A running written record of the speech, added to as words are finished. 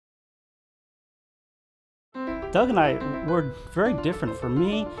Doug and I were very different. For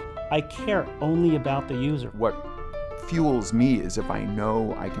me, I care only about the user. What fuels me is if I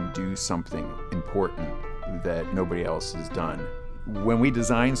know I can do something important that nobody else has done. When we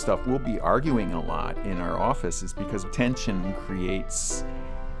design stuff, we'll be arguing a lot in our offices because tension creates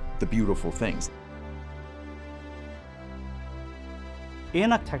the beautiful things.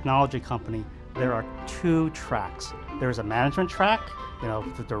 In a technology company, there are two tracks. There's a management track, you know,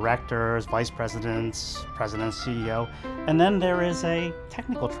 the directors, vice presidents, president, CEO, and then there is a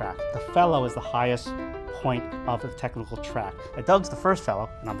technical track. The fellow is the highest point of the technical track. Doug's the first fellow,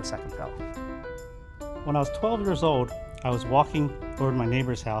 and I'm the second fellow. When I was 12 years old, I was walking over to my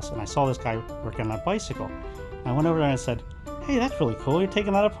neighbor's house and I saw this guy working on a bicycle. I went over there and said, "Hey, that's really cool. You're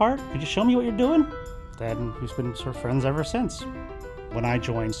taking that apart? Could you show me what you're doing?" Then we've been sort of friends ever since. When I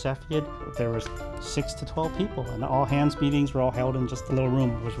joined Cepheid, there was 6 to 12 people, and all hands meetings were all held in just a little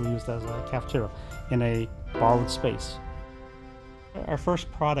room, which we used as a cafeteria in a borrowed space. Our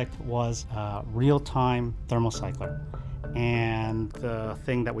first product was a real-time thermocycler, and the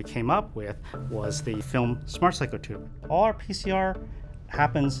thing that we came up with was the film smart cycler tube. All our PCR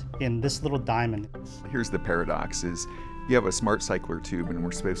happens in this little diamond. Here's the paradox is you have a smart cycler tube and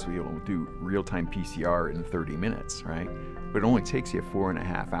we're supposed to be able to do real-time PCR in 30 minutes, right? But it only takes you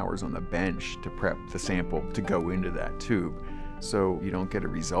 4.5 hours on the bench to prep the sample to go into that tube. So you don't get a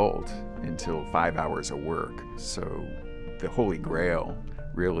result until 5 hours of work. So the holy grail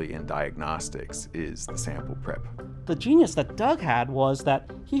really in diagnostics is the sample prep. The genius that Doug had was that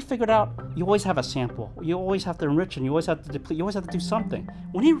he figured out you always have a sample, you always have to enrich and you always have to deplete, you always have to do something.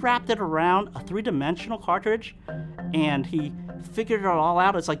 When he wrapped it around a 3-dimensional cartridge and he figured it all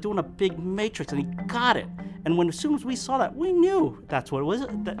out, it's like doing a big matrix, and he got it. And as soon as we saw that, we knew that's what it was.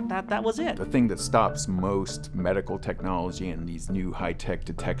 That was it. The thing that stops most medical technology and these new high-tech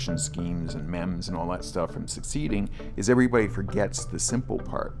detection schemes and MEMS and all that stuff from succeeding is everybody forgets the simple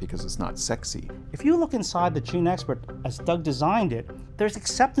part because it's not sexy. If you look inside the Gene Expert as Doug designed it, there's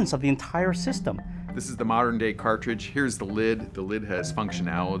acceptance of the entire system. This is the modern day cartridge. Here's the lid. The lid has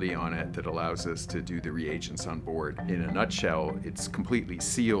functionality on it that allows us to do the reagents on board. In a nutshell, it's completely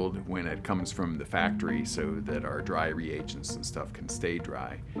sealed when it comes from the factory so that our dry reagents and stuff can stay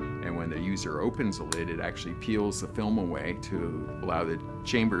dry. And when the user opens the lid, it actually peels the film away to allow the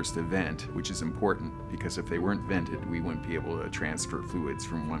chambers to vent, which is important because if they weren't vented, we wouldn't be able to transfer fluids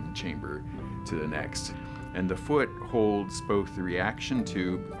from one chamber to the next. And the foot holds both the reaction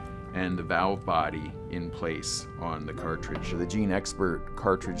tube and the valve body in place on the cartridge. The Gene Expert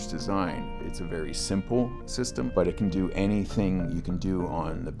cartridge design, it's a very simple system, but it can do anything you can do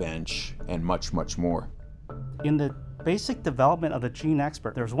on the bench and much, much more. In the basic development of the Gene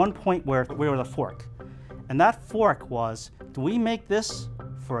Expert, there was one point where we were the fork. And that fork was, do we make this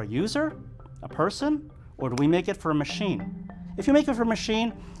for a user, a person, or do we make it for a machine? If you make it for a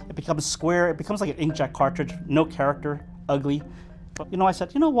machine, it becomes square, it becomes like an inkjet cartridge, no character, ugly. You know, I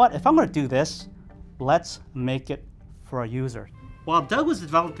said, you know what, if I'm going to do this, let's make it for a user. While Doug was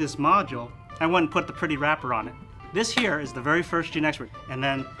developing this module, I went and put the pretty wrapper on it. This here is the very first Gene Expert. And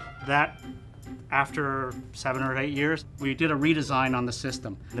then that, after 7 or 8 years, we did a redesign on the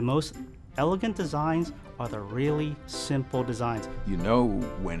system. The most elegant designs are the really simple designs. You know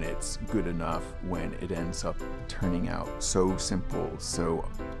when it's good enough when it ends up turning out so simple, so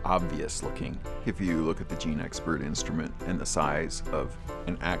obvious looking. If you look at the Gene Expert instrument and the size of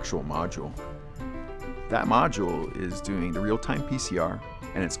an actual module, that module is doing the real-time PCR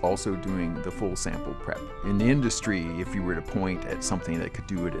and it's also doing the full sample prep. In the industry, if you were to point at something that could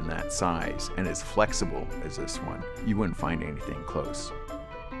do it in that size and as flexible as this one, you wouldn't find anything close.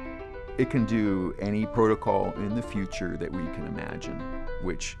 It can do any protocol in the future that we can imagine,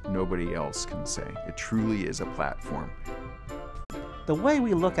 which nobody else can say. It truly is a platform. The way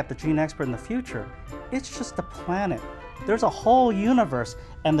we look at the Gene Expert in the future, it's just a planet. There's a whole universe,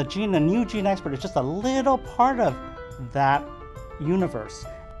 and the new Gene Expert is just a little part of that universe.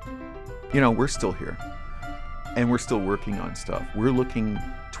 You know, we're still here, and we're still working on stuff. We're looking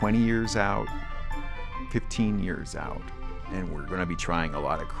 20 years out, 15 years out. And we're going to be trying a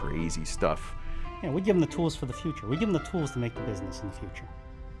lot of crazy stuff. Yeah, we give them the tools for the future. We give them the tools to make the business in the future.